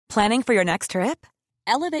Planning for your next trip?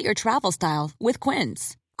 Elevate your travel style with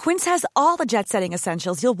Quince. Quince has all the jet-setting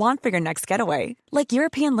essentials you'll want for your next getaway, like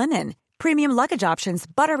European linen, premium luggage options,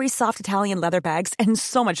 buttery soft Italian leather bags, and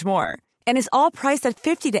so much more. And is all priced at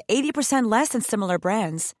 50 to 80% less than similar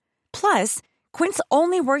brands. Plus, Quince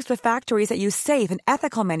only works with factories that use safe and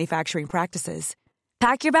ethical manufacturing practices.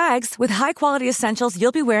 Pack your bags with high-quality essentials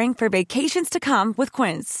you'll be wearing for vacations to come with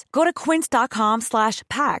Quince. Go to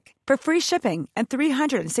quince.com/pack for free shipping and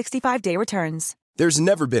 365-day returns. There's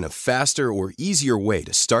never been a faster or easier way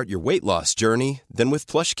to start your weight loss journey than with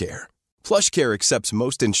PlushCare. PlushCare accepts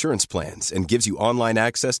most insurance plans and gives you online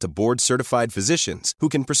access to board-certified physicians who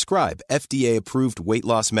can prescribe FDA-approved weight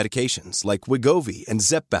loss medications like Wegovy and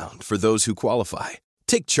Zepbound for those who qualify.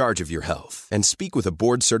 Take charge of your health and speak with a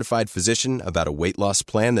board-certified physician about a weight loss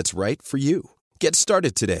plan that's right for you. Get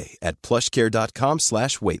started today at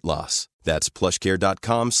plushcare.com/weight loss. That's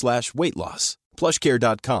plushcare.com/weight loss.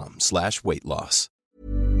 plushcare.com/weight loss.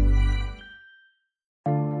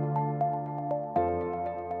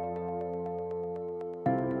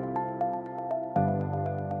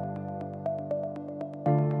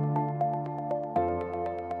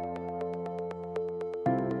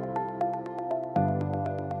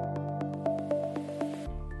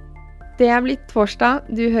 Det blitt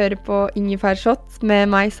torsdag, du hører på Ingefærshot med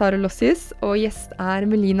meg, Sara Lossius, og gjest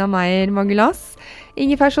Melina Meyer Magulas.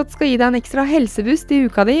 Ingefærshot skal gi deg en ekstra helseboost i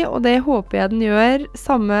uka di, og det håper jeg den gjør,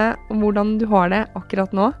 samme om hvordan du har det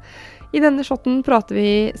akkurat nå. I denne shotten prater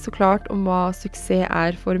vi så klart om hva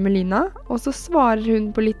suksess for Melina, og så svarer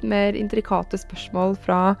hun på litt mer intrikate spørsmål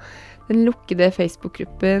fra den lukkede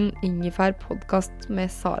Facebook-gruppen Ingefær podcast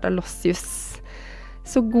med Sara Lossius.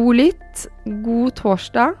 Så god lytt, god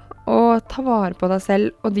torsdag, og ta vare på deg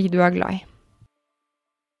selv og de du glad i.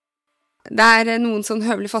 Det noen sånn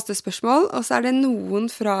høvelig faste spørsmål, og så det noen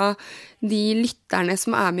fra de lytterne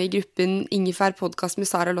som med i gruppen Ingefær podcast med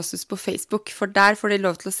Sara Lossius på Facebook, for der får de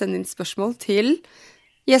lov til å sende inn spørsmål til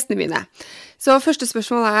gjestene mine. Så første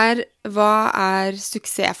spørsmål hva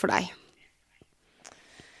suksess for deg?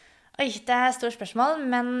 Oi, det et stort spørsmål,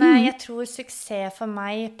 men jeg tror suksess for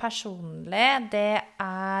meg personlig, det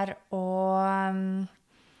å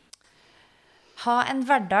ha en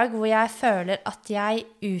hverdag hvor jeg føler at jeg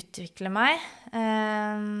utvikler meg,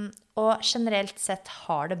 og generelt sett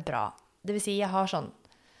har det bra. Det vil si, jeg har sånn,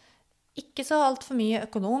 ikke så alt for mye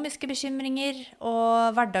økonomiske bekymringer,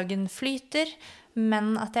 og hverdagen flyter,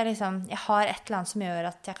 men at jeg har et eller annet som gjør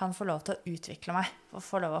at jeg kan få lov til å utvikle meg, og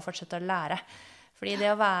få lov å fortsette å lære. Fordi det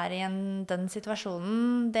å være i den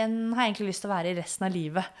situasjonen, den har jeg egentlig lyst til å være i resten av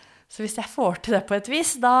livet. Så hvis jeg får til det på et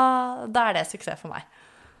vis, da det suksess for meg.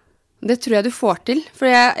 Det tror jeg du får til, for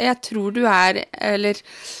jeg tror du eller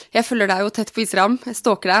jeg følger deg jo tett på Instagram, jeg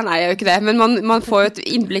stalker deg, nei jeg gjør ikke det, men man får jo et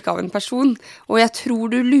innblikk av en person, og jeg tror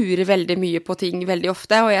du lurer veldig mye på ting veldig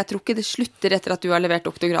ofte, og jeg tror ikke det slutter etter at du har levert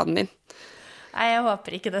doktorgraden din. Nei, jeg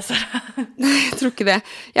håper ikke det, Sara. Nei, jeg tror ikke det.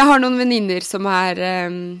 Jeg har noen venninner som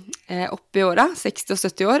oppe i åra, 60 og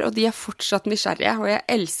 70 år, og de fortsatt nysgjerrige, og jeg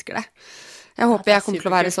elsker det. Jeg håper jeg kommer til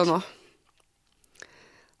å være sånn også.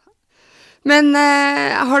 Men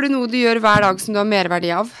har du noe du gjør hver dag som du har merverdi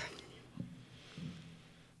av?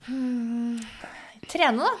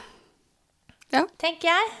 Trene da, ja. Tenker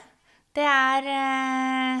jeg. Det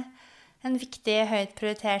en viktig, høyt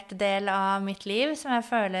prioritert del av mitt liv, som jeg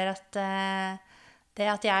føler at det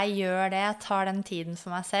at jeg gjør det, tar den tiden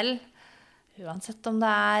for meg selv, uansett om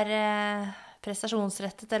det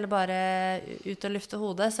prestasjonsrettet eller bare ut og lufte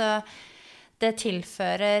hodet, så det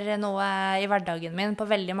tilfører noe i hverdagen min på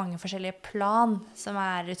veldig mange forskjellige plan som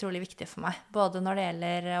utrolig viktig for meg. Både når det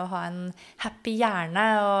gjelder å ha en happy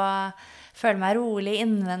hjerne og føle meg rolig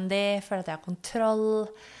innvendig, føle at jeg har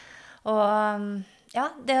kontroll. Og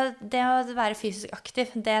ja, det å være fysisk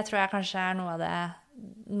aktiv, det tror jeg kanskje noe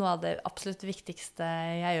av det absolutt viktigste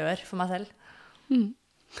jeg gjør for meg selv.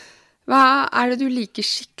 Hva det du liker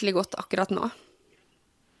skikkelig godt akkurat nå?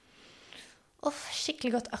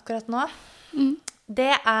 Skikkelig godt akkurat nå?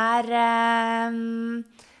 Det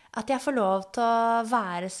at jeg får lov til å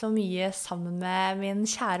være så mye sammen med min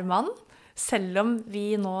kjære mann, selv om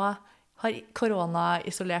vi nå har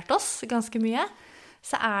korona-isolert oss ganske mye,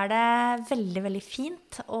 så det veldig, veldig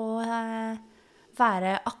fint å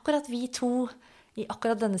være akkurat vi to i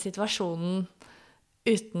akkurat denne situasjonen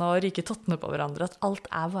uten å ryke tottene på hverandre, at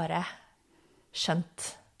alt bare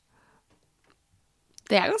skjønt.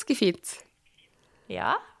 Det ganske fint.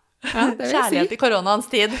 Ja, kjærlighet i koronaens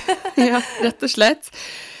tid. Ja, rett og slett.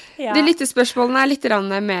 Ja. De lyttespørsmålene litt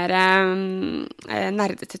mer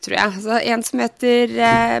nerdete, tror jeg. Så en som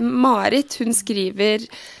heter Marit, hun skriver: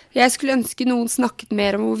 Jeg skulle ønske noen snakket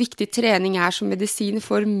mer om hvor viktig trening som medisin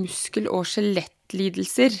for muskel- og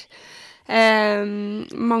skjelettlidelser.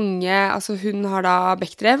 Hun har da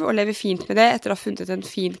Bechdrev og lever fint med det etter å ha funnet en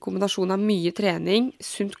fin kombinasjon av mye trening,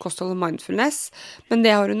 sunt kosthold og mindfulness, men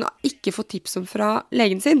det har hun ikke fått tips om fra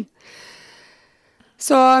legen sin.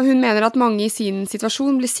 Så hun mener at mange i sin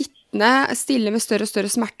situasjon blir sittende stille med større og større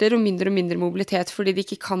smerter og mindre mobilitet fordi de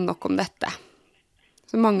ikke kan nok om dette.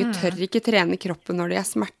 Så mange tør ikke trene kroppen når de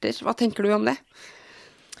smerter. Hva tenker du om det?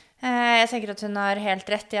 Jeg tenker at hun har helt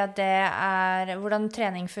rett i at det hvordan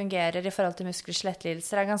trening fungerer i forhold til muskel- og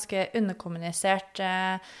skjelettlidelser ganske underkommunisert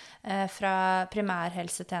fra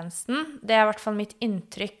primærhelsetjenesten. Det I hvert fall mitt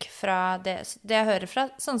inntrykk fra det jeg hører fra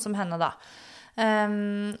sånn som henne da.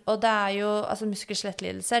 Og det jo, altså muskel- og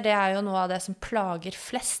skjelettlidelser, det jo noe av det som plager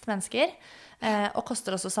flest mennesker, og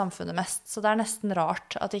koster også samfunnet mest. Så det nesten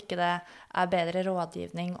rart at ikke det bedre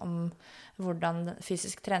rådgivning om hvordan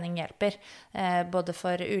fysisk trening hjelper, både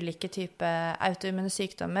for ulike typer autoimmune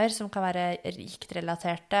sykdommer, som kan være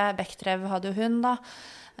giktrelaterte. Bechdrev hadde jo hun da.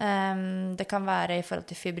 Det kan være I forhold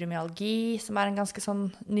til fibromyalgi, som en ganske sånn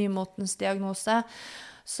nymotens diagnose.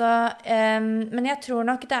 Så, men jeg tror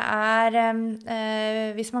nok det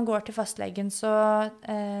hvis man går til fastlegen, så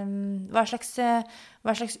hva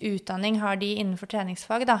slags utdanning har de innenfor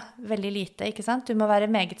treningsfag da? Veldig lite, ikke sant? Du må være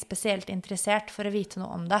meget spesielt interessert for å vite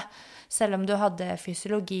noe om det, selv om du hadde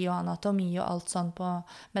fysiologi og anatomi og alt sånn på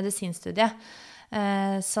medisinstudiet.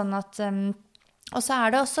 Sånn at og så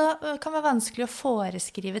det også, kan være vanskelig å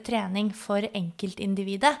foreskrive trening for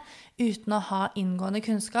enkeltindividet uten å ha inngående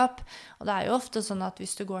kunnskap. Og det jo ofte sånn at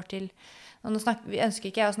hvis du går til, vi ønsker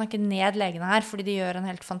ikke å snakke ned legene her, fordi de gjør en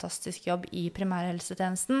helt fantastisk jobb I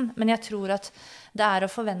primærhelsetjenesten, men jeg tror at det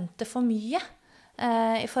å forvente for mye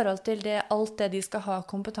I forhold til alt det de skal ha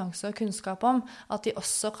kompetanse og kunnskap om, at de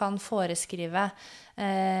også kan foreskrive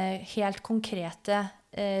helt konkrete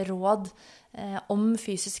råd om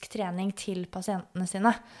fysisk trening til pasientene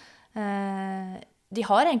sine. De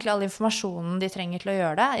har egentlig all informasjonen de trenger til å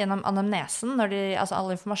gjøre det gjennom anamnesen. Altså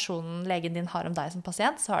all informasjonen legen din har om deg som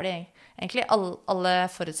pasient, så har de egentlig alle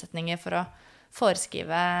forutsetninger for å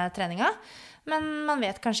foreskrive treninga. Men man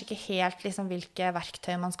vet kanskje ikke helt liksom, hvilke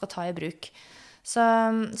verktøy man skal ta I bruk. Så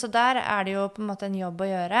der det jo på en måte en jobb å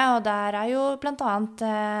gjøre, og der jo blant annet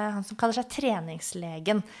han som kaller seg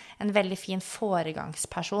treningslegen, en veldig fin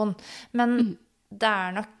foregangsperson. Men det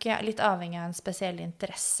nok litt avhengig av en spesiell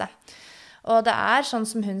interesse. Og det sånn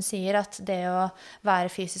som hun sier, at det å være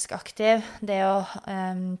fysisk aktiv, det å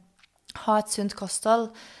ha et sunt kosthold,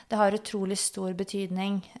 det har utrolig stor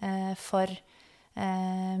betydning for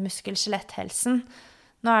muskel-skjeletthelsen.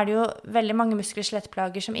 Nå det jo veldig mange muskel- og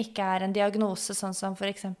skjelettplager som ikke en diagnose, sånn som for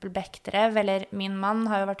eksempel Bechdrev, eller min mann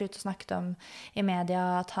har jo vært ute og snakket om I media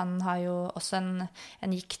at han har jo også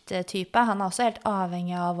en gikttype. Han også helt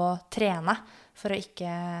avhengig av å trene for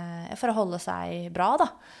å holde seg bra,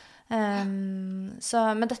 da.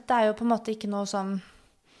 Men dette jo på en måte ikke noe som,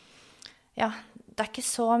 ja, det ikke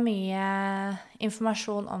så mye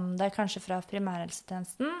informasjon om det kanskje fra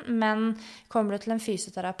primærhelsetjenesten, men kommer du til en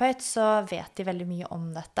fysioterapeut, så vet de veldig mye om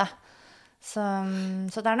dette. Så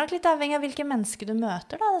det nok litt avhengig av hvilke mennesker du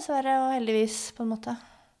møter, da, dessverre, og heldigvis på en måte.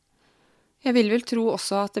 Jeg vil vel tro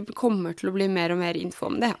også at det kommer til å bli mer og mer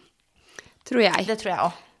info om det. Tror jeg. Det tror jeg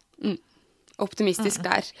også. Optimistisk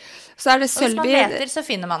der. Så det Sølvi... Og hvis man leter, så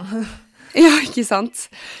finner man. Ja, ikke sant.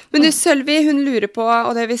 Men du, Sølvi, hun lurer på,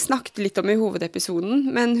 og det vi snakket litt om I hovedepisoden,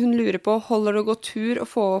 men hun lurer på, holder det å gå tur og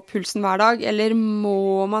få opp pulsen hver dag, eller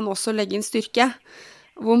må man også legge inn styrke?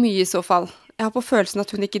 Hvor mye I så fall? Jeg har på følelsen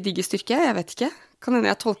at hun ikke digger styrke, jeg vet ikke. Kan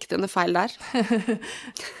hende jeg tolket henne feil der.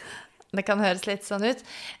 Det kan høres litt sånn ut.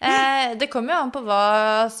 Det kommer jo an på hva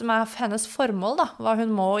som hennes formål, da. Hva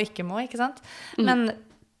hun må og ikke må, ikke sant?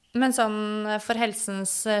 Men sånn for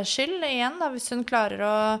helsens skyld, igjen, da, hvis hun klarer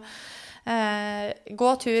å gå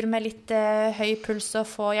tur med litt høy puls og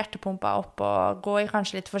få hjertepumpa opp og gå I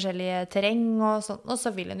kanskje litt forskjellige terreng og sånt, og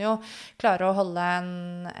så vil hun jo klare å holde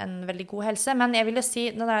en veldig god helse. Men jeg vil jo si,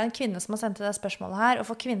 når det en kvinne som har sendt det spørsmålet her, og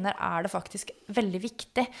for kvinner det faktisk veldig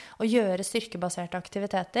viktig å gjøre styrkebaserte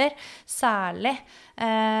aktiviteter, særlig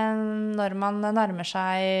når man nærmer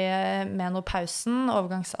seg menopausen,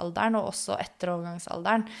 overgangsalderen, og også etter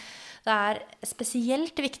overgangsalderen. Det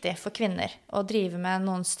spesielt viktig for kvinner å drive med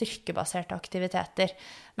noen styrkebaserte aktiviteter.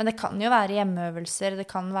 Men det kan jo være hjemmeøvelser, det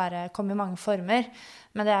kan komme I mange former.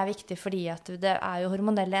 Men det viktig fordi at det jo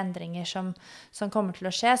hormonelle endringer som kommer til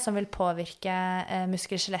å skje, som vil påvirke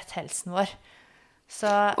muskel-skjeletthelsen vår. Så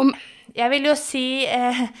jeg vil jo si,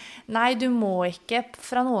 nei, du må ikke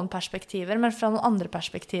fra noen perspektiver, men fra noen andre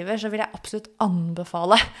perspektiver så vil jeg absolutt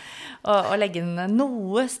anbefale å legge inn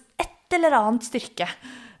et eller annet styrke.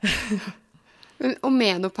 Og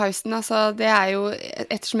menopausen, altså, det jo,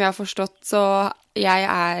 ettersom jeg har forstått, så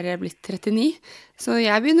jeg blitt 39, så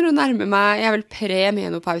jeg begynner å nærme meg, jeg vel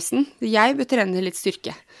pre-menopausen. Jeg bør trene litt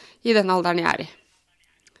styrke i den alderen jeg i.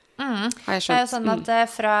 Har jeg skjønt. Det jo sånn at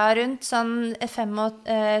fra rundt sånn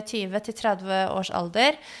 25 til 30 års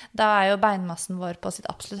alder, da jo beinmassen vår på sitt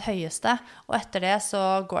absolutt høyeste, og etter det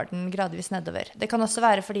så går den gradvis nedover. Det kan også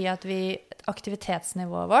være fordi at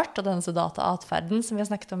aktivitetsnivået vårt, og denne data-atferden som vi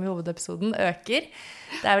har snakket om i hovedepisoden, øker.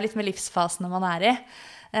 Det jo litt med livsfasene man i.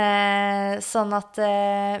 Sånn at,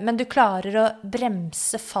 men du klarer å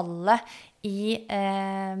bremse fallet i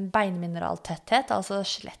beinmineraltetthet, altså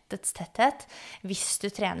skjelettets tetthet, hvis du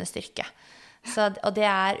trener styrke. Og det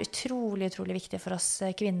utrolig, utrolig viktig for oss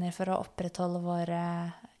kvinner for å opprettholde vår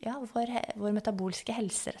metabolske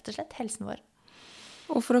helse, rett og slett, helsen vår.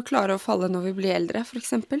 Og for å klare å falle når vi blir eldre, for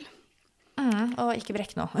eksempel. Og ikke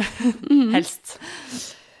brekke noe, helst.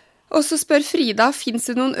 Og så spør Frida, finnes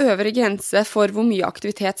det noen øvre grense for hvor mye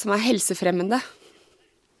aktivitet som helsefremmende?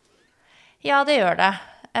 Ja, det gjør det.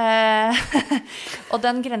 Og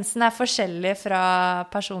den grensen forskjellig fra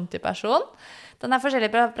person til person. Den forskjellig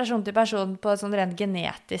fra person til person på et sånn rent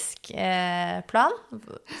genetisk plan.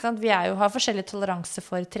 Vi har forskjellig toleranse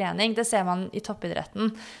for trening. Det ser man i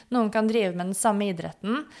toppidretten. Noen kan drive med den samme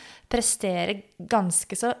idretten, prestere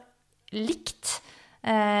ganske så likt,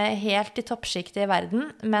 helt i toppskiktet i verden,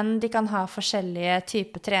 men de kan ha forskjellige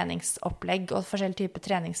typer treningsopplegg og forskjellige typer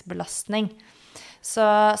treningsbelastning.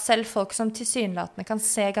 Så selv folk som tilsynelatende kan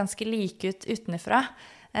se ganske like ut utenifra,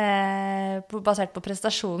 basert på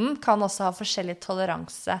prestasjonen, kan også ha forskjellig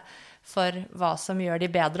toleranse for hva som gjør de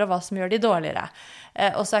bedre og hva som gjør de dårligere.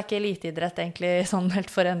 Og så ikke eliteidrett egentlig sånn helt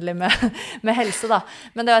forenlig med helse da.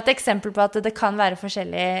 Men det et eksempel på at det kan være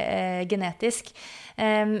forskjellig genetisk.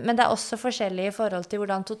 Men det også forskjellig i forhold til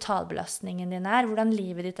hvordan totalbelastningen din hvordan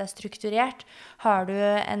livet ditt strukturert. Har du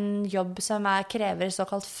en jobb som krever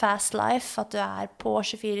såkalt fast life, at du på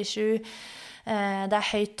 24/7, det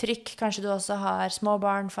høyt trykk, kanskje du også har små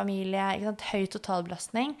barn, familie, ikke sant? Høy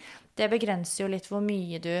totalbelastning. Det begrenser jo litt hvor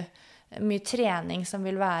mye trening som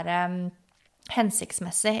vil være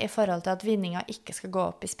hensiktsmessig i forhold til at vinninga ikke skal gå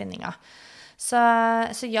opp i spinninga. Så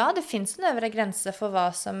ja, det finnes en øvre grense for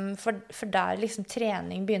for der liksom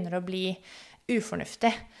trening begynner å bli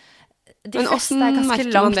ufornuftig. De fleste ganske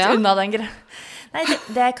langt unna den grensen. Nei,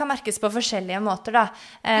 det kan merkes på forskjellige måter da.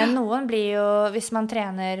 Noen blir jo, hvis man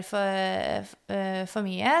trener for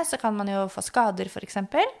mye, så kan man jo få skader for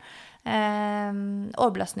eksempel.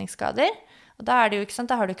 Overbelastningsskader. Og da det jo ikke sant,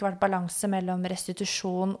 da har det ikke vært balanse mellom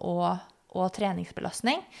restitusjon og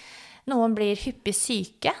treningsbelastning. Noen blir hyppig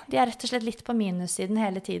syke. De rett og slett litt på minussiden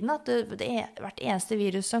hele tiden. At det hvert eneste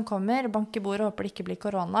virus som kommer, banker bord og håper det ikke blir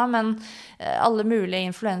korona, men alle mulige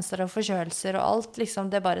influenser og forkjølelser og alt, liksom,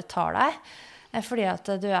 det bare tar deg. Fordi at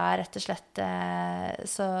du rett og slett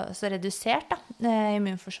så redusert da,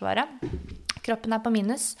 immunforsvaret. Kroppen på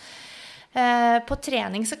minus. På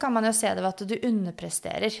trening så kan man jo se det ved at du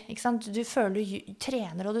underpresterer, ikke sant? Du føler du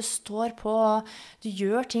trener og du står på, du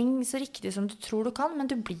gjør ting så riktig som du tror du kan, men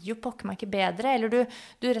du blir jo pokker meg ikke bedre, eller du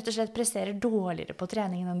rett og slett presterer dårligere på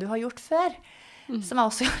treningen enn du har gjort før, som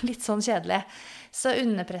også litt sånn kjedelig. Så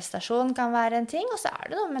underprestasjon kan være en ting, og så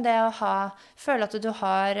det noe med det å føle at du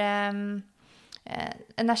har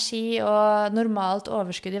energi og normalt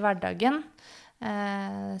overskudd i hverdagen.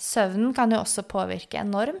 Søvnen kan jo også påvirke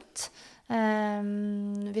enormt.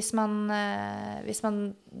 Hvis man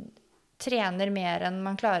trener mer enn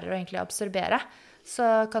man klarer å egentlig absorbere,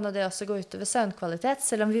 så kan det også gå utover søvnkvalitet,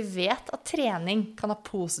 selv om vi vet at trening kan ha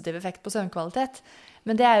positiv effekt på søvnkvalitet.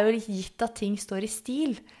 Men det jo gitt at ting står i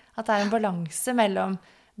stil, at det en balanse mellom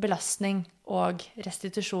belastning og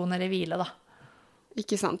restitusjon eller hvile da.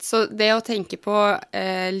 Ikke sant. Så det å tenke på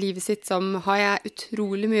livet sitt som har jeg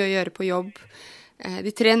utrolig mye å gjøre på jobb.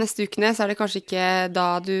 De 3 neste ukene så det kanskje ikke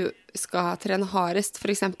da du skal trene hardest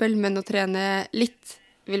for eksempel, men å trene litt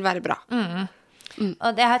vil være bra.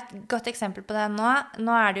 Og det et godt eksempel på det nå.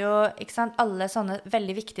 Nå det jo, ikke sant, alle sånne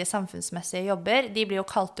veldig viktige samfunnsmessige jobber, de blir jo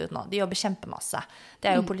kalt ut nå. De jobber kjempemasse.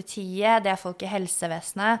 Det jo politiet, det folk i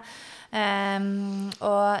helsevesenet.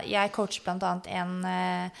 Og jeg coacher blant annet en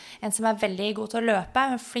som veldig god til å løpe,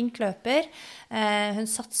 en flink løper. Hun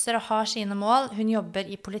satser og har sine mål. Hun jobber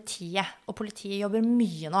i politiet, og politiet jobber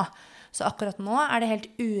mye nå. Så akkurat nå det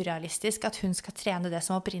helt urealistisk at hun skal trene det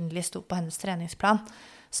som opprinnelig sto på hennes treningsplan.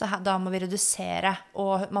 Så da må vi redusere,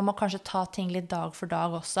 og man må kanskje ta ting litt dag for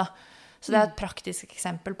dag også. Så det er et praktisk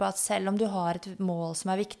eksempel på at selv om du har et mål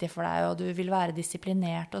som er viktig for deg, og du vil være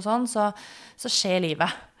disiplinert og sånn, så skjer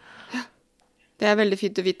livet. Det er veldig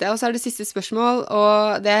fint å vite. Og så er det siste spørsmål,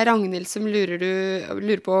 og det er Ragnhild som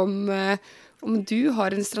lurer på om du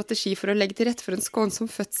har en strategi for å legge til rette for en skånsom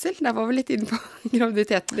fødsel. Der var vi litt inne på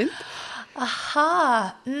graviditeten din.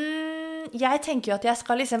 Aha. Jeg tenker jo at jeg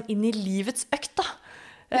skal liksom inn i livets økt da.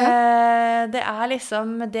 Ja.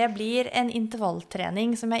 Det blir en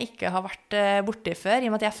intervalltrening som jeg ikke har vært borti før, i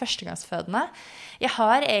og med at jeg er førstegangsfødende. Jeg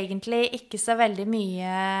har egentlig ikke så veldig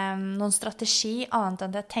mye noen strategi, annet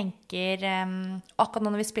enn at jeg tenker, akkurat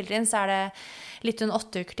når vi spiller inn, så er det litt under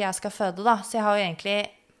 8 uker til jeg skal føde da, så jeg har jo egentlig,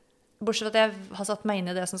 bortsett fra at jeg har satt meg inn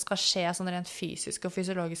i det som skal skje sånn rent fysisk og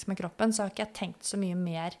fysiologisk med kroppen, så har ikke jeg tenkt så mye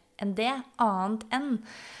mer enn det, annet enn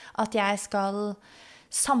at jeg skal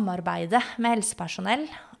samarbeide med helsepersonell,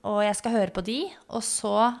 og jeg skal høre på de, og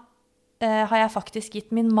så har jeg faktisk gitt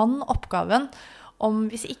min mann oppgaven om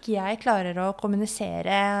hvis ikke jeg klarer å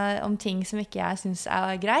kommunisere om ting som ikke jeg synes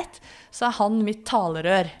er greit, så er han mitt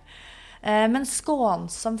talerør. Men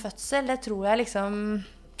skånsom fødsel, det tror jeg liksom,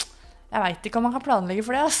 jeg vet ikke om man kan planlegge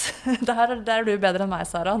for det, altså. Der er du bedre enn meg,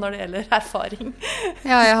 Sara, når det gjelder erfaring.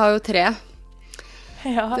 Ja, jeg har jo 3.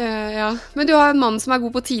 Ja. Ja. Men du har en mann som er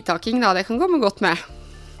god på tidtaking da, det kan gå med godt med.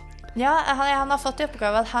 Ja, han har fått i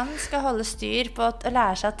oppgave at han skal holde styr på å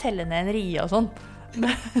lære seg å telle ned en rie og sånn.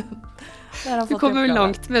 Du kommer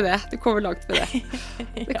langt med det. Det kommer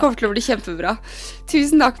til å bli kjempebra.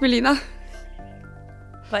 Tusen takk, Melina.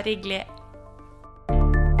 Bare hyggelig.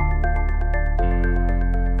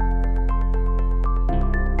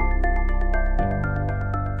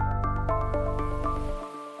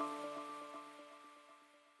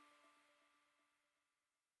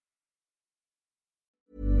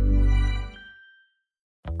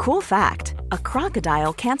 Cool fact, a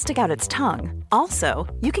crocodile can't stick out its tongue. Also,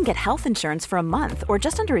 you can get health insurance for a month or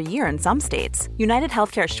just under a year in some states. United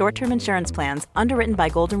Healthcare short-term insurance plans, underwritten by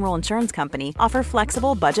Golden Rule Insurance Company, offer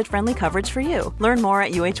flexible, budget-friendly coverage for you. Learn more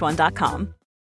at uh1.com.